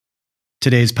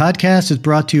Today's podcast is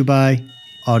brought to you by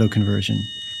Auto Conversion.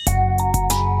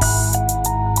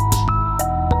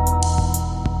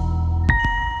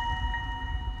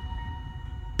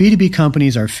 B2B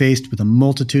companies are faced with a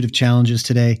multitude of challenges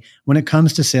today when it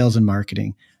comes to sales and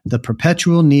marketing. The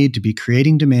perpetual need to be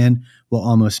creating demand will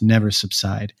almost never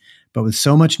subside. But with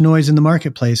so much noise in the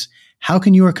marketplace, how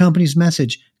can your company's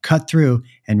message cut through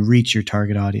and reach your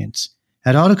target audience?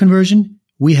 At Auto Conversion,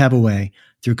 we have a way.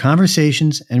 Through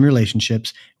conversations and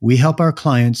relationships, we help our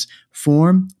clients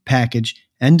form, package,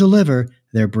 and deliver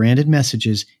their branded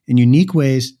messages in unique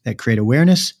ways that create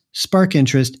awareness, spark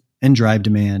interest, and drive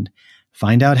demand.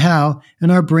 Find out how in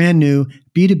our brand new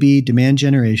B2B Demand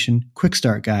Generation Quick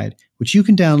Start Guide, which you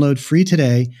can download free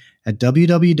today at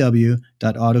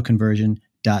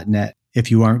www.autoconversion.net.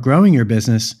 If you aren't growing your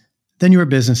business, then your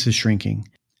business is shrinking.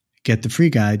 Get the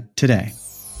free guide today.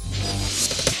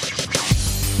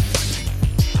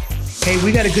 Hey,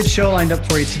 we got a good show lined up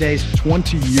for you today.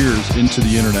 20 years into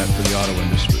the internet for the auto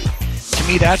industry. To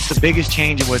me, that's the biggest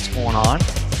change in what's going on.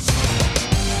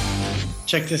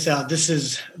 Check this out. This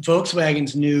is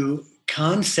Volkswagen's new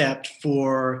concept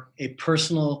for a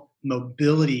personal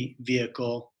mobility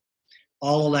vehicle,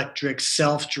 all electric,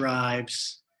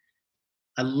 self-drives.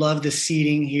 I love the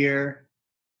seating here,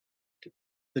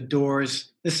 the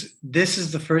doors. This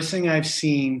is the first thing I've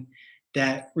seen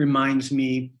that reminds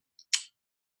me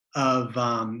of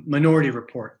Minority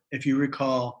Report. If you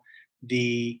recall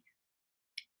the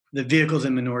vehicles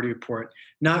in Minority Report,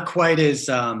 not quite as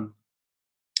I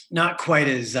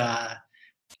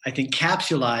think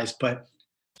capsulized, but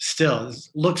still it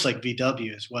looks like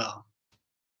VW as well.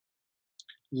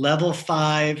 Level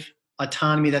 5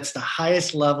 autonomy. That's the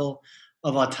highest level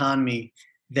of autonomy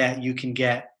that you can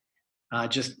get,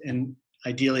 and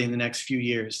ideally in the next few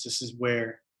years. This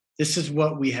is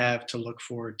what we have to look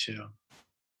forward to.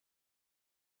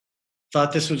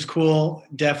 Thought this was cool,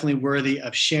 definitely worthy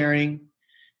of sharing.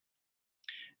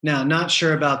 Now, not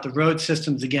sure about the road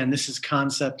systems. Again, this is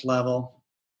concept level,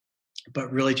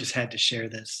 but really just had to share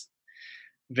this.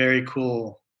 Very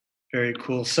cool, very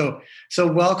cool. So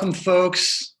welcome,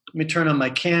 folks. Let me turn on my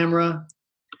camera.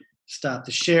 Stop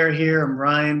the share here. I'm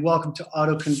Ryan. Welcome to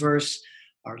Auto Converse,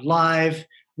 our live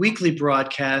weekly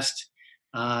broadcast,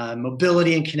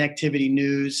 mobility and connectivity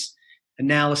news,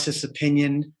 analysis,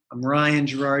 opinion. I'm Ryan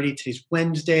Girardi. Today's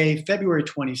Wednesday, February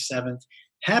 27th.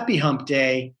 Happy Hump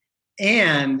Day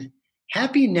and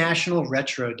Happy National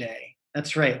Retro Day.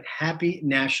 That's right, Happy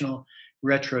National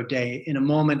Retro Day. In a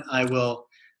moment, I'll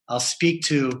speak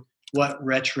to what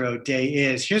Retro Day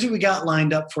is. Here's what we got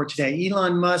lined up for today.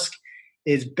 Elon Musk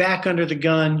is back under the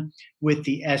gun with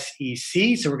the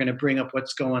SEC, so we're going to bring up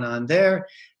what's going on there.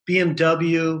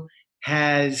 BMW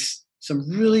has some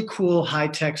really cool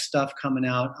high-tech stuff coming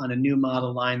out on a new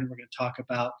model line that we're going to talk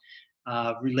about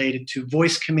related to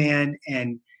voice command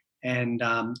and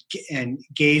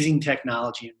gazing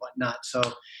technology and whatnot. So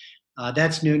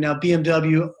that's new. Now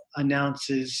BMW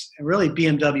announces, really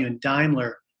BMW and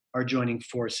Daimler are joining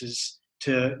forces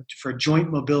for a joint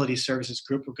mobility services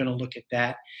group. We're going to look at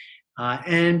that.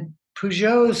 And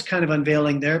Peugeot's kind of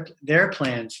unveiling their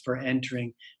plans for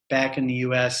entering back in the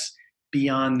U.S.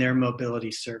 beyond their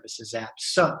mobility services apps.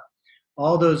 So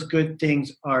all those good things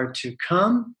are to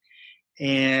come.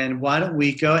 And why don't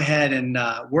we go ahead and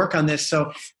work on this.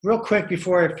 So real quick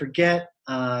before I forget,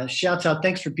 shouts out,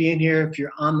 thanks for being here. If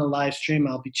you're on the live stream,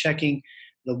 I'll be checking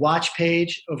the watch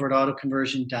page over at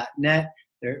autoconversion.net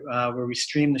where we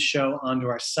stream the show onto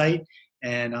our site.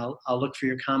 And I'll look for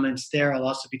your comments there. I'll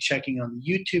also be checking on the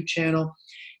YouTube channel.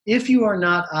 If you are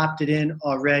not opted in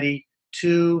already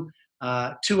to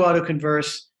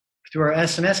AutoConverse through our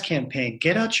SMS campaign,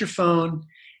 get out your phone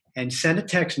and send a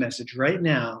text message right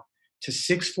now to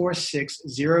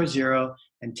 64600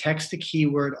 and text the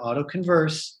keyword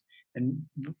AutoConverse. And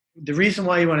the reason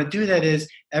why you want to do that is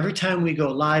every time we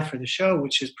go live for the show,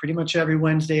 which is pretty much every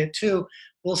Wednesday at 2,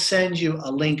 we'll send you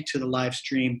a link to the live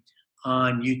stream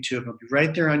on YouTube. It'll be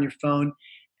right there on your phone.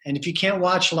 And if you can't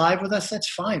watch live with us, that's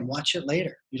fine. Watch it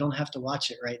later. You don't have to watch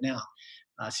it right now.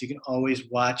 So you can always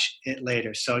watch it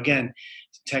later. So again,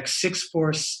 text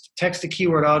the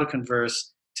keyword AutoConverse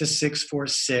to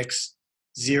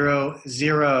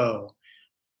 64600.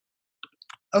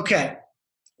 Okay,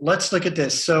 let's look at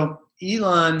this. So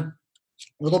Elon,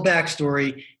 little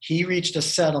backstory, he reached a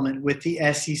settlement with the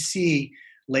SEC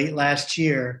late last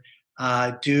year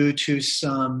due to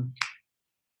some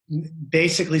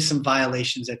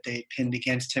violations that they pinned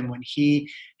against him when he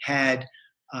had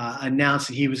announced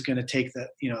that he was going to take the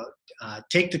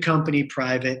company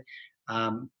private,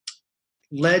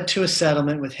 led to a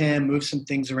settlement with him, moved some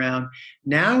things around.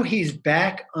 Now he's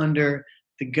back under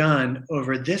the gun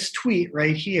over this tweet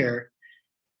right here.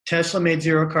 Tesla made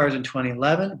 0 cars in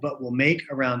 2011, but will make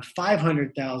around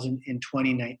 500,000 in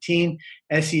 2019.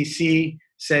 SEC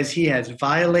says he has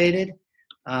violated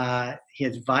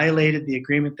the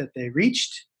agreement that they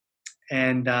reached,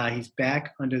 and he's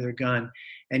back under their gun.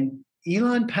 And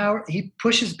Elon he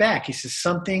pushes back. He says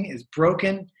something is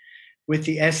broken with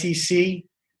the SEC,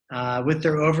 with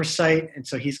their oversight, and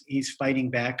so he's fighting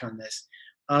back on this.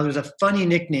 There's a funny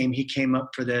nickname he came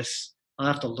up for this. I'll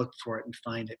have to look for it and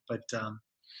find it. But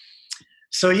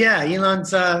so yeah,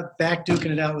 Elon's back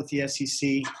duking it out with the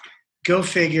SEC. Go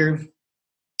figure,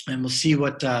 and we'll see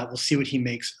what he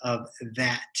makes of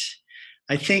that.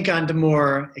 I think on to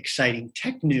more exciting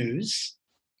tech news.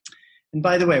 And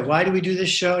by the way, why do we do this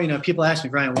show? You know, people ask me,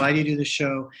 Brian, why do you do this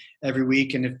show every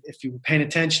week? And if you were paying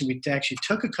attention, we actually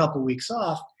took a couple weeks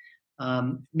off,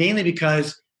 mainly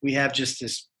because we have just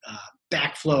this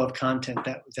backflow of content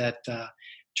that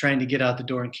trying to get out the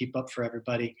door and keep up for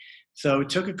everybody. So we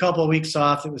took a couple of weeks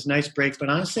off. It was nice breaks, but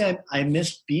honestly, I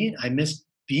missed being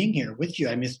here with you.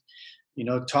 I missed,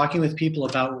 talking with people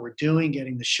about what we're doing,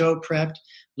 getting the show prepped,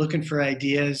 looking for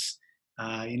ideas.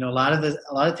 A lot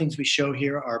of things we show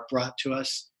here are brought to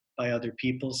us by other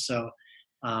people. So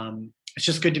it's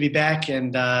just good to be back.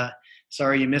 And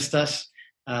sorry you missed us.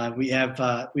 We've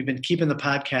been keeping the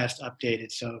podcast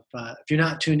updated. So if you're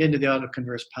not tuned into the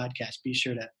AutoConverse podcast, be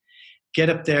sure to get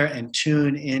up there and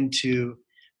tune into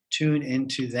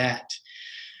that.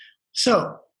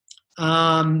 So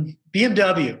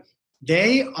BMW,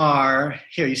 they are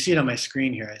here. You see it on my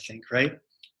screen here, I think, right?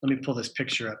 Let me pull this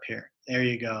picture up here. There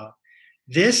you go.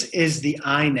 This is the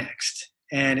iNext,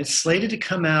 and it's slated to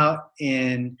come out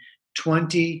in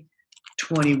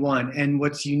 2021. And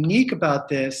what's unique about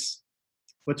this,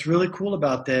 what's really cool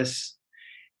about this,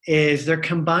 is they're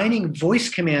combining voice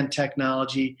command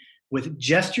technology with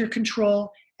gesture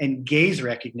control and gaze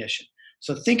recognition.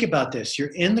 So think about this.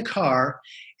 You're in the car,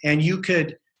 and you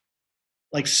could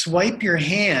swipe your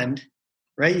hand,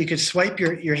 right? You could swipe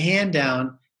your hand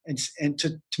down and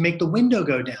to make the window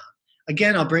go down.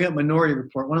 Again, I'll bring up Minority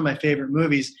Report, one of my favorite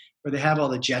movies, where they have all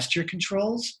the gesture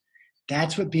controls.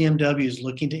 That's what BMW is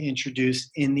looking to introduce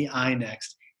in the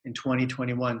iNext in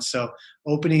 2021. So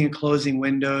opening and closing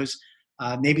windows,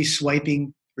 maybe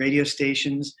swiping radio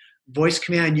stations, voice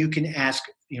command, you can ask,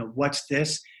 what's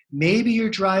this? Maybe you're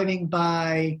driving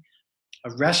by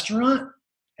a restaurant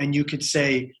and you could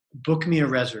say, book me a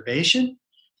reservation.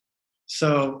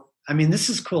 So, this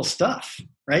is cool stuff,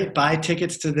 right? Buy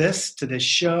tickets to this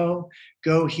show,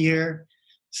 go here.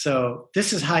 So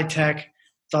this is high tech.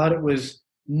 Thought it was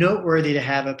noteworthy to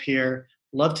have up here.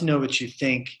 Love to know what you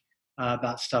think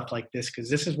about stuff like this, because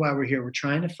this is why we're here. We're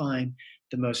trying to find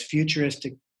the most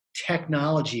futuristic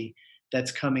technology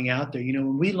that's coming out there.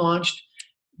 When we launched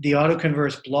the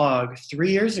AutoConverse blog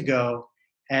 3 years ago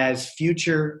as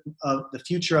the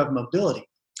future of mobility,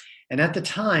 and at the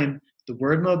time, the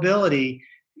word mobility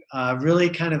really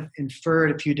kind of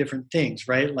inferred a few different things,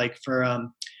 right? Like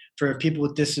for people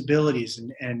with disabilities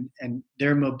and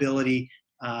their mobility,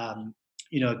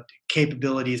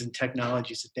 capabilities and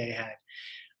technologies that they had.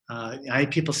 I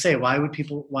had people say, why do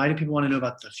people want to know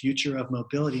about the future of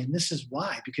mobility? And this is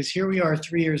why, because here we are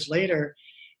 3 years later.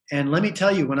 And let me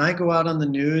tell you, when I go out on the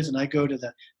news and I go to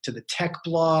the tech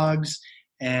blogs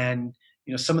and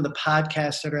some of the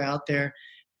podcasts that are out there,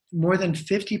 more than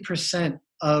 50%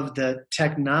 of the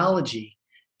technology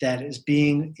that is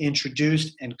being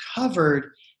introduced and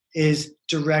covered is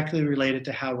directly related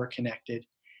to how we're connected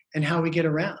and how we get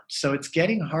around. So it's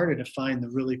getting harder to find the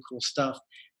really cool stuff,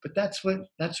 but that's what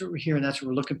we're here, and that's what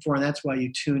we're looking for, and that's why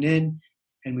you tune in,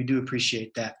 and we do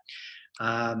appreciate that.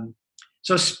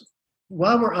 So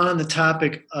while we're on the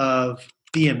topic of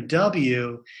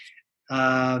BMW,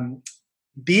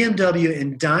 BMW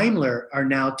and Daimler are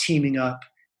now teaming up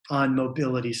on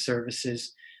mobility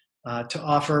services to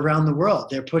offer around the world.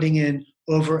 They're putting in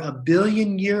over €1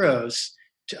 billion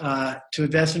to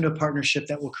invest into a partnership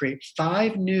that will create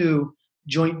 5 new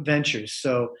joint ventures.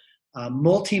 So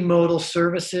multimodal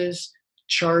services,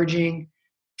 charging,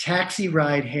 taxi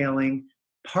ride hailing,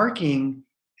 parking,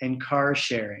 and car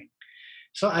sharing.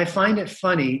 So I find it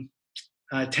funny.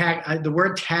 The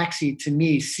word taxi to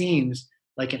me seems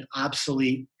like an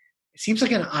obsolete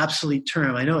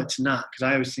term. I know it's not, because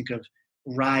I always think of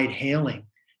ride hailing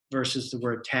versus the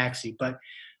word taxi. But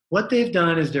what they've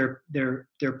done is they're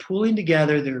pooling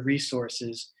together their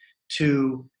resources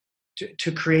to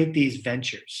create these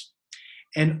ventures.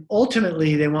 And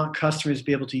ultimately, they want customers to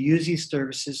be able to use these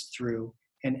services through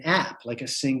an app, like a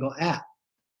single app.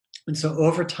 And so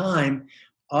over time,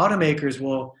 automakers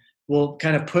will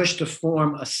kind of push to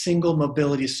form a single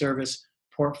mobility service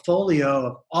portfolio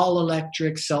of all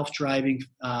electric, self-driving,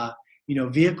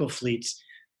 vehicle fleets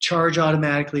charge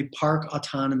automatically, park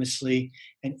autonomously,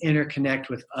 and interconnect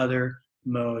with other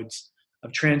modes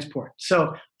of transport.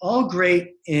 So all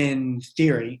great in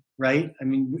theory, right? I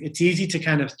mean, it's easy to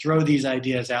kind of throw these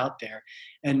ideas out there.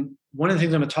 And one of the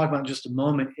things I'm going to talk about in just a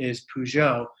moment is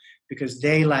Peugeot, because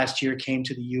they last year came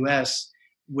to the US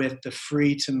with the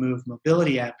Free to Move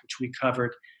mobility app, which we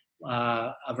covered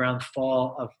around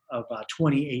fall of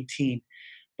 2018.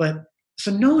 But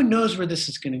so no one knows where this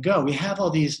is going to go. We have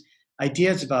all these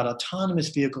ideas about autonomous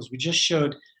vehicles. We just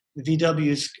showed the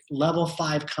VW's level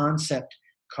 5 concept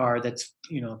car that's,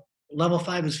 level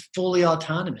 5 is fully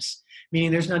autonomous,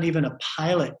 meaning there's not even a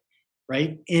pilot,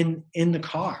 right, in the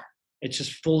car. It's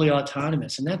just fully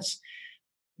autonomous. And that's,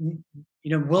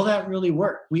 will that really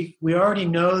work? We already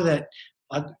know that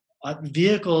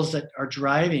vehicles that are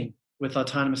driving with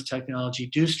autonomous technology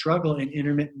do struggle in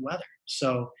intermittent weather.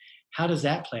 So how does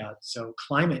that play out? So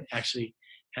climate actually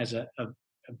has a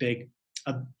big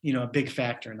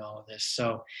factor in all of this.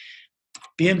 So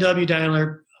BMW,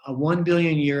 Daimler, 1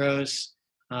 billion euros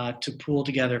to pool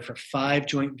together for 5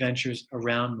 joint ventures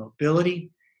around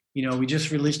mobility. We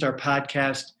just released our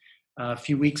podcast a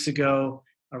few weeks ago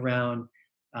around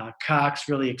Cox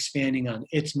really expanding on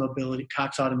its mobility,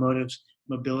 Cox Automotive's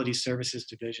mobility services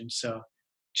division. So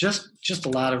just a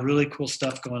lot of really cool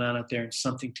stuff going on out there and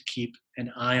something to keep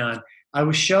an eye on. I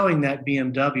was showing that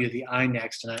BMW, the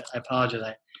iNext, and I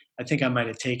apologize. I think I might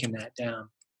have taken that down.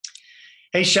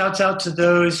 Hey, shouts out to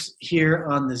those here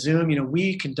on the Zoom.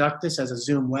 We conduct this as a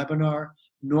Zoom webinar.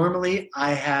 Normally,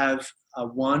 I have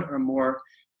one or more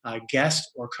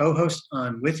guest or co-host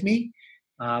on with me,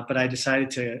 but I decided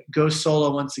to go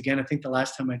solo once again. I think the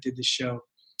last time I did this show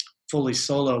fully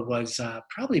solo was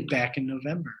probably back in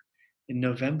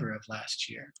November of last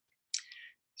year.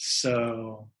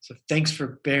 So thanks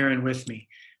for bearing with me.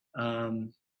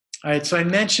 All right, so I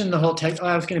mentioned the whole tech.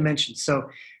 I was going to mention. So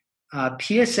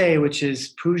PSA, which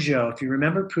is Peugeot, if you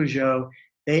remember Peugeot,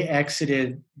 they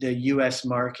exited the U.S.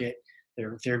 market,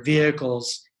 their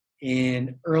vehicles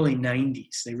in early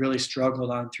 90s. They really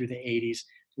struggled on through the 80s,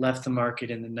 left the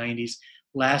market in the 90s.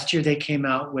 Last year, they came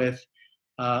out with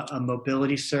a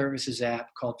mobility services app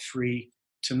called Free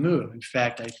to Move. In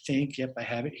fact, I think, I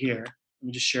have it here. Let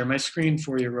me just share my screen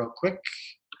for you real quick.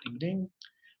 Ding, ding.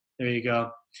 There you go.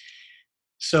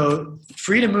 So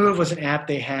Free to Move was an app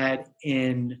they had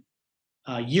in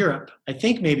Europe. I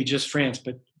think maybe just France,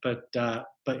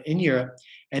 but in Europe.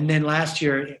 And then last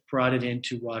year it brought it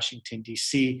into Washington,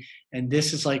 D.C. And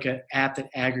this is like an app that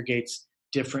aggregates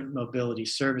different mobility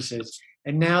services.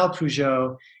 And now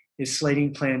Peugeot is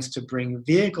slating plans to bring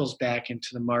vehicles back into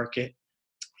the market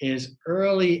as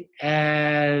early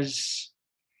as,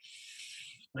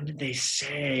 when did they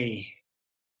say?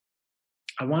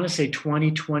 I want to say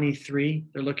 2023.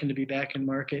 They're looking to be back in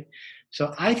market.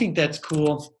 So I think that's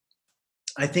cool.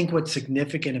 I think what's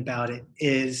significant about it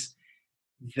is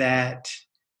that,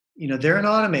 they're an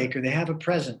automaker, they have a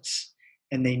presence,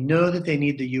 and they know that they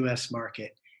need the U.S.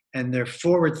 market. And they're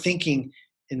forward thinking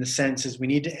in the sense is we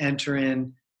need to enter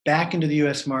back into the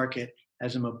U.S. market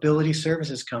as a mobility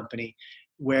services company,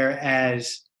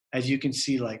 whereas, as you can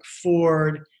see, like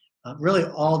Ford, really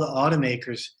all the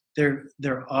automakers, they're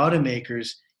automakers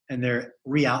and they're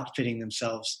re-outfitting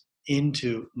themselves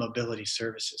into mobility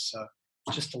services. So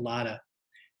just a lot of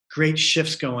great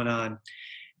shifts going on.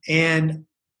 And,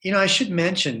 I should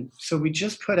mention, so we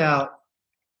just put out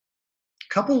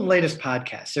a couple of the latest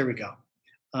podcasts. There we go.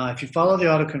 If you follow the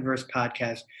AutoConverse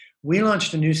podcast, we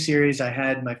launched a new series. I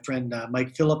had my friend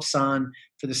Mike Phillips on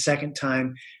for the second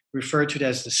time, referred to it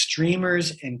as the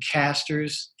Streamers and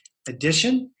Casters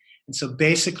edition. And so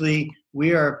basically,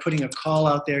 we are putting a call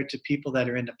out there to people that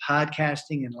are into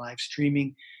podcasting and live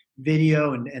streaming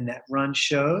video and that run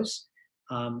shows.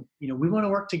 We want to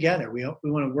work together. We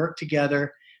want to work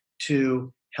together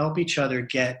to help each other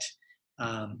get,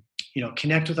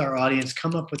 connect with our audience,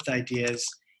 come up with ideas,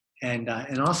 and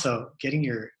also getting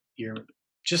your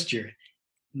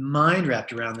mind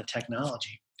wrapped around the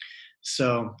technology.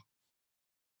 So,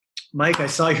 Mike, I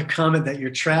saw your comment that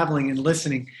you're traveling and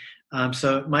listening.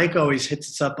 So Mike always hits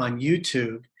us up on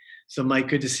YouTube. So Mike,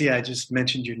 good to see you. I just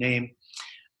mentioned your name.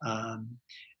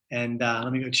 And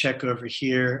let me go check over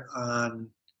here on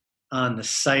the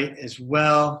site as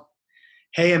well.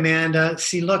 Hey, Amanda.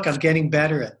 See, look, I'm getting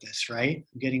better at this, right?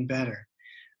 I'm getting better.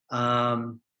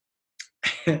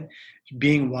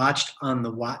 Being watched on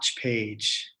the watch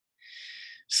page.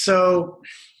 So,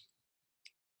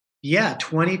 yeah,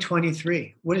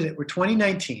 2023. What is it? We're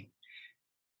 2019.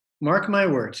 Mark my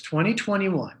words,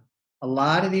 2021. a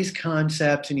lot of these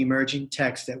concepts and emerging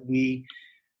techs that we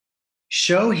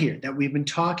show here, that we've been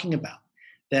talking about,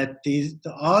 that the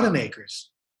automakers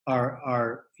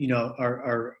are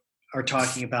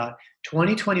talking about.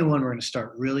 2021, we're going to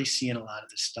start really seeing a lot of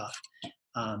this stuff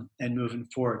and moving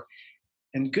forward.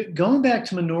 And going back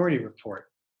to Minority Report,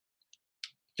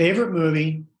 favorite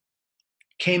movie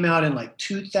came out in like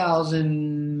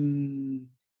 2000.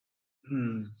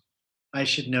 I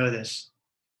should know this.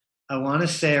 I want to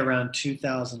say around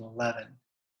 2011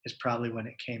 is probably when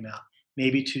it came out,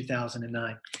 maybe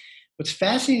 2009. What's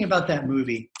fascinating about that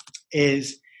movie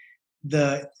is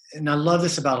and I love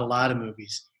this about a lot of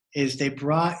movies, is they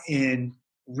brought in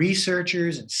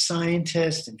researchers and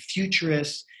scientists and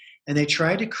futurists, and they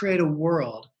tried to create a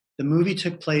world. The movie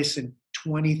took place in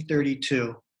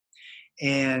 2032,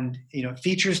 and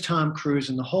features Tom Cruise,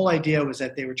 and the whole idea was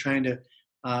that they were trying to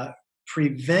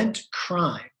prevent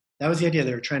crime. That was the idea.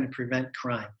 They were trying to prevent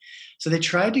crime. So they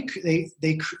tried to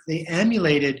they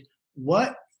emulated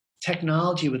what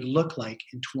technology would look like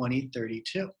in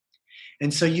 2032.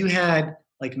 And so you had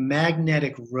like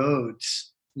magnetic road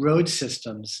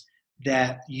systems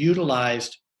that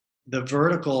utilized the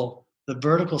vertical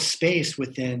space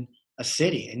within a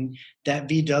city. And that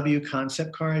VW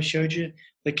concept car I showed you,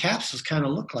 the capsules kind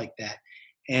of look like that.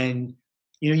 And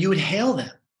you would hail them.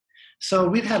 So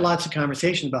we've had lots of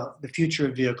conversation about the future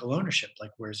of vehicle ownership, like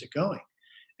where's it going?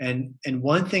 And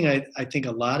one thing I think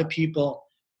a lot of people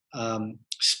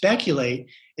speculate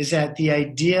is that the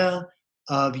idea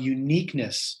of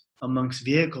uniqueness amongst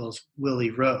vehicles will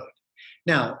erode.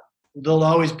 Now, there'll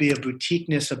always be a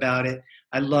boutiqueness about it.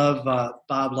 I love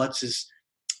Bob Lutz's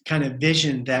kind of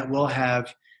vision that we'll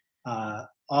have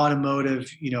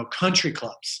automotive, country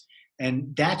clubs.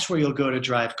 And that's where you'll go to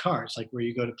drive cars, like where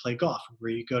you go to play golf, where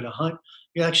you go to hunt.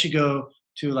 You actually go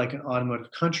to like an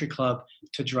automotive country club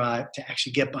to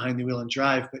actually get behind the wheel and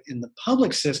drive. But in the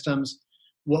public systems,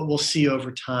 what we'll see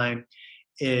over time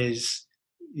is,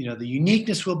 the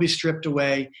uniqueness will be stripped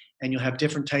away, and you'll have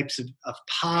different types of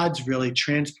pods really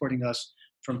transporting us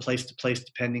from place to place,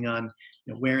 depending on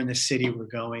where in the city we're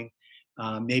going,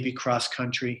 maybe cross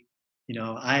country.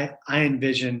 I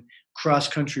envision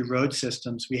cross-country road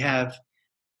systems. We have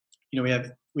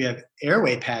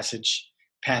airway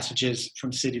passages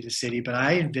from city to city, but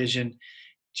I envision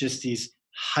just these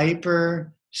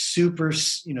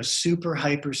super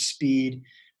hyper speed,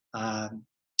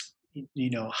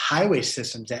 highway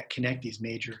systems that connect these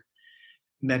major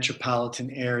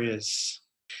metropolitan areas.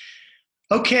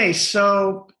 Okay,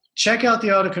 so check out the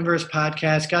AutoConverse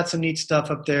podcast. Got some neat stuff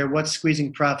up there. What's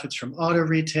squeezing profits from auto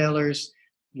retailers?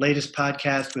 Latest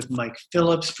podcast with Mike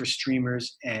Phillips for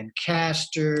streamers and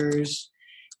casters.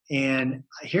 And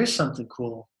here's something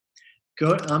cool.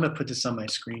 I'm going to put this on my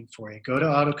screen for you. Go to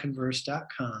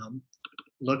autoconverse.com.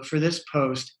 Look for this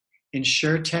post.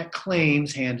 InsurTech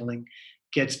claims handling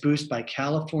gets boosted by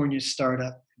California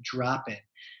startup Drop-In.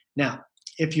 Now,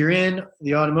 if you're in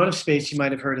the automotive space, you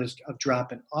might have heard of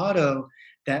Drop-In Auto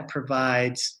that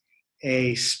provides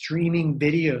a streaming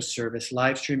video service,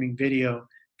 live streaming video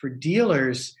for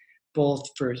dealers, both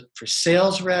for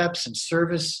sales reps and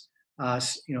service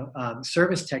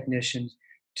technicians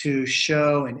to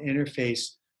show and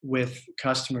interface with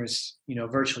customers,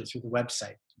 virtually through the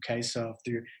website. Okay, so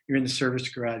if you're in the service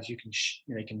garage,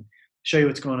 they can show you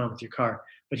what's going on with your car.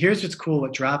 But here's what's cool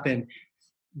with Drop-In.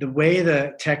 The way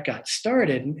the tech got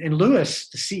started, and Lewis,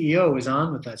 the CEO, was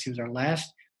on with us. He was our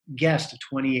last guest of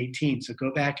 2018. So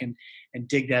go back and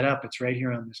dig that up. It's right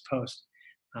here on this post.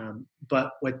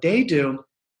 But what they do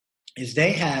is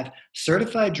they have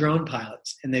certified drone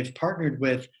pilots, and they've partnered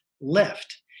with Lyft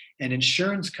and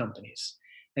insurance companies.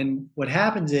 And what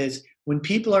happens is when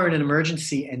people are in an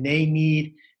emergency and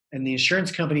the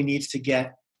insurance company needs to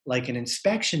get like an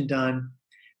inspection done,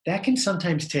 that can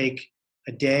sometimes take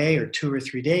a day or 2 or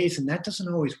 3 days, and that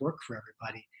doesn't always work for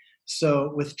everybody.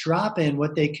 So with Drop-In,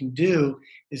 what they can do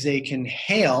is they can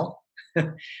hail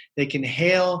a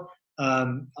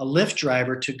Lyft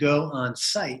driver to go on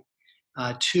site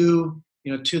to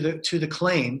the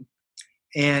claim,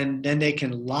 and then they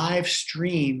can live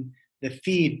stream the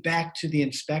feed back to the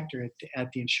inspector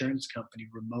at the insurance company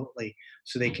remotely,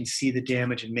 so they can see the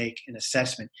damage and make an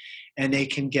assessment. And they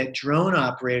can get drone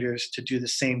operators to do the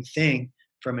same thing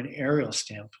from an aerial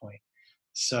standpoint.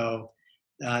 So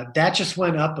that just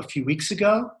went up a few weeks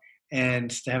ago,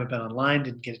 and I haven't been online,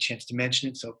 didn't get a chance to mention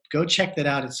it. So go check that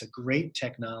out. It's a great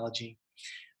technology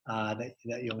that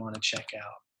you'll want to check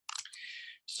out.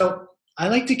 So I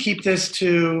like to keep this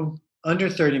to under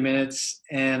 30 minutes,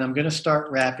 and I'm going to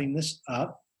start wrapping this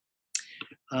up.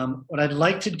 What I'd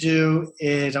like to do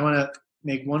is I want to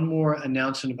make one more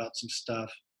announcement about some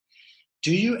stuff.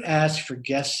 Do you ask for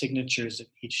guest signatures at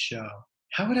each show?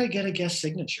 How would I get a guest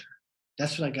signature?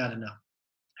 That's what I got to know.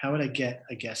 How would I get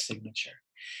a guest signature?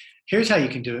 Here's how you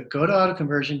can do it. Go to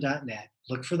autoconversion.net,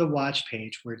 look for the watch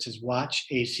page where it says Watch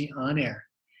AC on Air,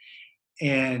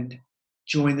 and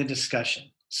join the discussion.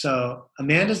 So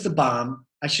Amanda's the bomb.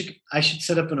 I should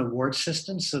set up an award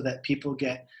system so that people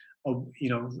get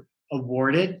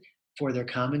awarded for their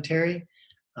commentary.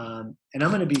 And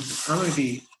I'm going to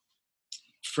be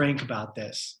frank about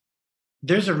this.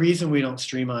 There's a reason we don't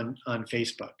stream on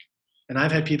Facebook. And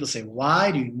I've had people say,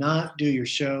 why do you not do your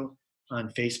show on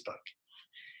Facebook?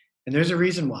 And there's a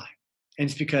reason why. And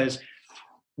it's because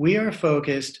we are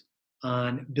focused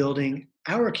on building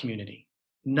our community,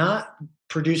 not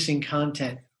producing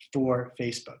content for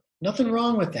Facebook. Nothing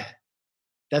wrong with that.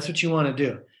 That's what you want to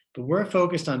do. But we're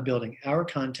focused on building our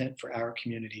content for our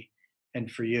community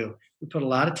and for you. We put a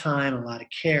lot of time, a lot of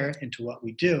care into what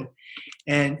we do.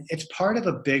 And it's part of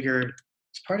a bigger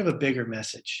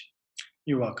message.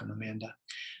 You're welcome, Amanda.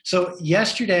 So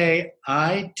yesterday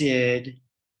I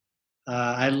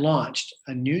launched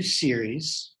a new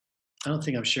series. I don't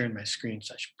think I'm sharing my screen,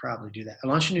 so I should probably do that. I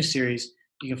launched a new series.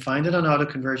 You can find it on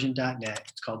autoconversion.net.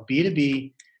 It's called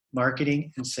B2B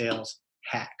Marketing and Sales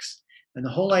Hacks. And the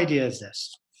whole idea is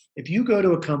this. If you go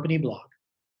to a company blog,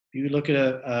 you look at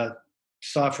a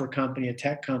software company, a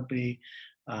tech company,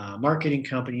 marketing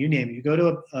company, you name it, you go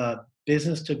to a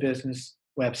business-to-business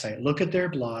website, look at their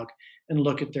blog, and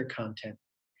look at their content.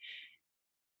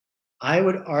 I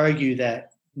would argue that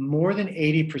more than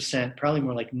 80%, probably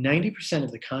more like 90%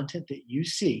 of the content that you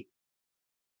see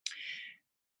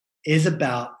is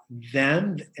about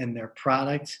them and their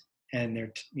product and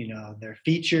their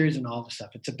features and all the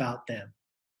stuff. It's about them.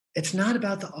 It's not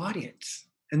about the audience.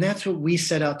 And that's what we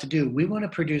set out to do. We want to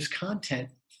produce content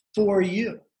for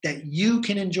you that you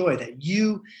can enjoy, that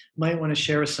you might want to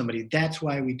share with somebody. That's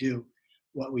why we do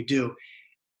what we do.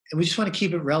 And we just want to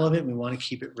keep it relevant. We want to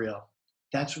keep it real.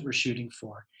 That's what we're shooting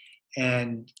for.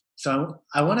 And so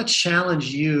I want to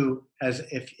challenge you, as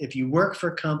if you work for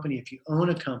a company, if you own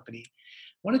a company, I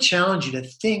want to challenge you to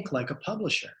think like a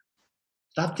publisher.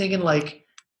 Stop thinking like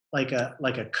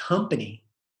a company.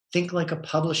 Think like a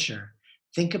publisher.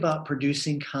 Think about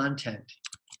producing content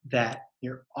that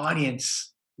your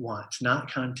audience wants, not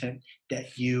content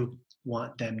that you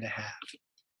want them to have.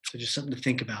 So just something to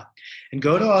think about. And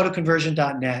go to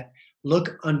autoconversion.net,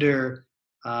 look under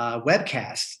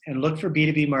webcasts, and look for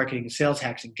B2B marketing and sales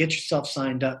hacks, and get yourself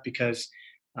signed up, because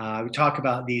we talk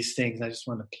about these things. I just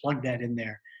want to plug that in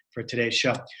there for today's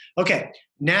show. Okay,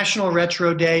 National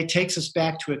Retro Day takes us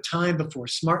back to a time before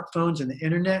smartphones and the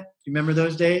internet. You remember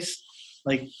those days?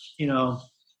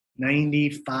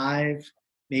 95,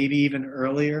 maybe even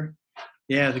earlier.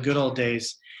 Yeah, the good old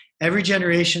days. Every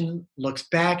generation looks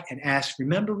back and asks,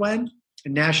 remember when?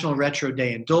 And National Retro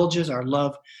Day indulges our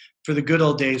love for the good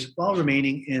old days while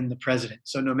remaining in the present.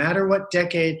 So no matter what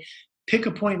decade, pick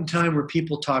a point in time where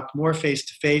people talked more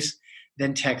face-to-face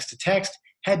than text-to-text,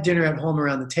 had dinner at home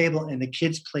around the table, and the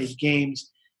kids played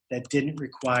games that didn't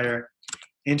require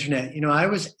internet. I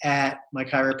was at my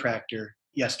chiropractor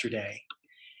yesterday,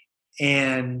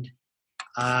 and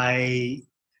I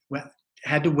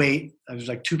had to wait. I was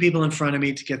like 2 people in front of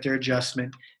me to get their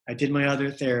adjustment. I did my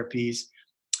other therapies,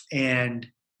 and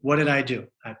what did I do?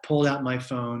 I pulled out my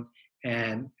phone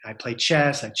and I play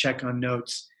chess. I check on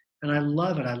notes, and I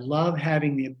love it. I love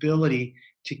having the ability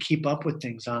to keep up with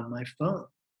things on my phone.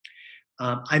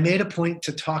 I made a point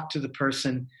to talk to the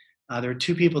person. There were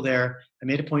 2 people there. I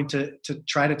made a point to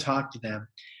try to talk to them,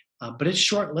 but it's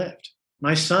short-lived.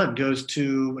 My son I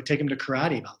take him to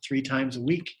karate about 3 times a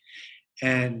week.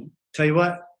 And tell you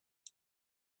what,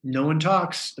 no one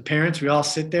talks. The parents, we all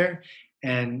sit there,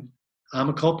 and I'm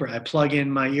a culprit. I plug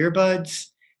in my earbuds,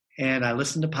 and I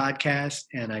listen to podcasts,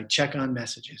 and I check on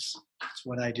messages. That's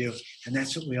what I do, and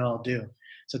that's what we all do.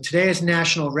 So today is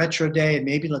National Retro Day, and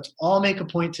maybe let's all make a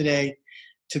point today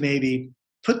to maybe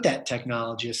put that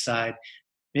technology aside.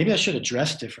 Maybe I should have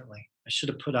dressed differently. I should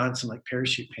have put on some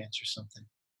parachute pants or something.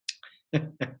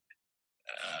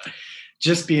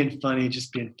 Just being funny.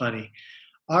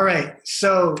 All right.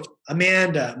 So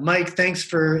Amanda, Mike, thanks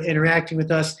for interacting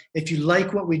with us. If you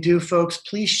like what we do, folks,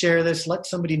 please share this. Let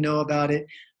somebody know about it.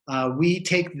 We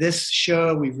take this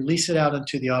show, we release it out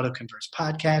onto the AutoConverse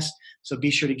podcast. So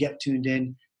be sure to get tuned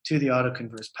in to the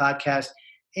AutoConverse podcast,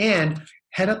 and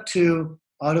head up to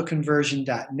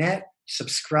autoconversion.net,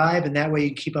 subscribe, and that way you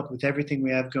can keep up with everything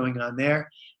we have going on there.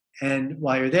 And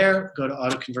while you're there, go to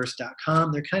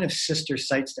autoconverse.com. They're kind of sister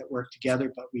sites that work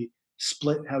together, but we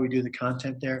split how we do the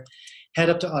content there. Head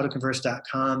up to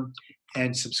autoconverse.com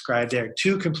and subscribe there.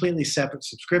 2 completely separate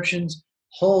subscriptions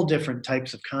whole different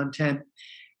types of content.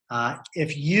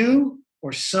 If you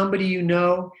or somebody you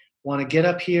know want to get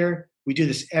up here, we do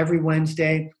this every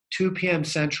Wednesday, 2 p.m.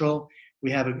 Central.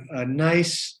 We have a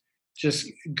nice, just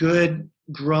good,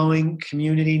 growing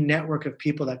community network of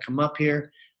people that come up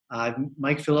here.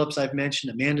 Mike Phillips, I've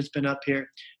mentioned. Amanda's been up here.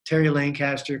 Terry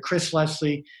Lancaster, Chris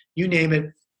Leslie, you name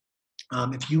it.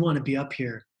 If you want to be up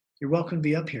here, you're welcome to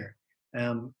be up here.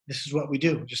 This is what we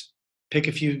do. Just pick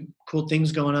a few cool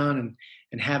things going on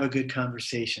and have a good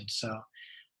conversation. So,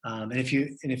 and if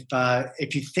you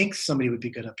think somebody would be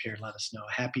good up here, let us know.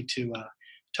 Happy to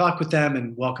talk with them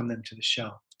and welcome them to the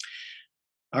show.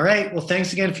 All right. Well,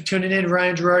 thanks again for tuning in.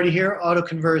 Ryan Girardi here,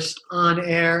 AutoConverse on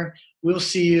air. We'll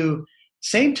see you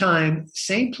same time,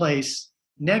 same place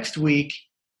next week.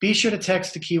 Be sure to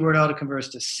text the keyword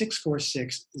AutoConverse to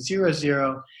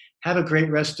 64600. Have a great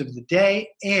rest of the day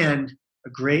and a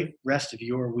great rest of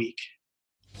your week.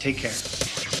 Take care.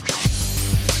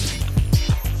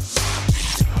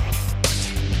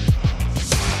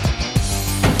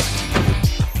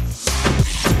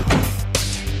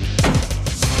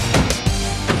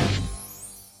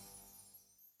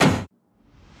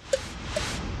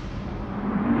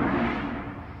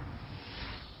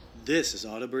 This is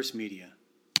Autoburst Media.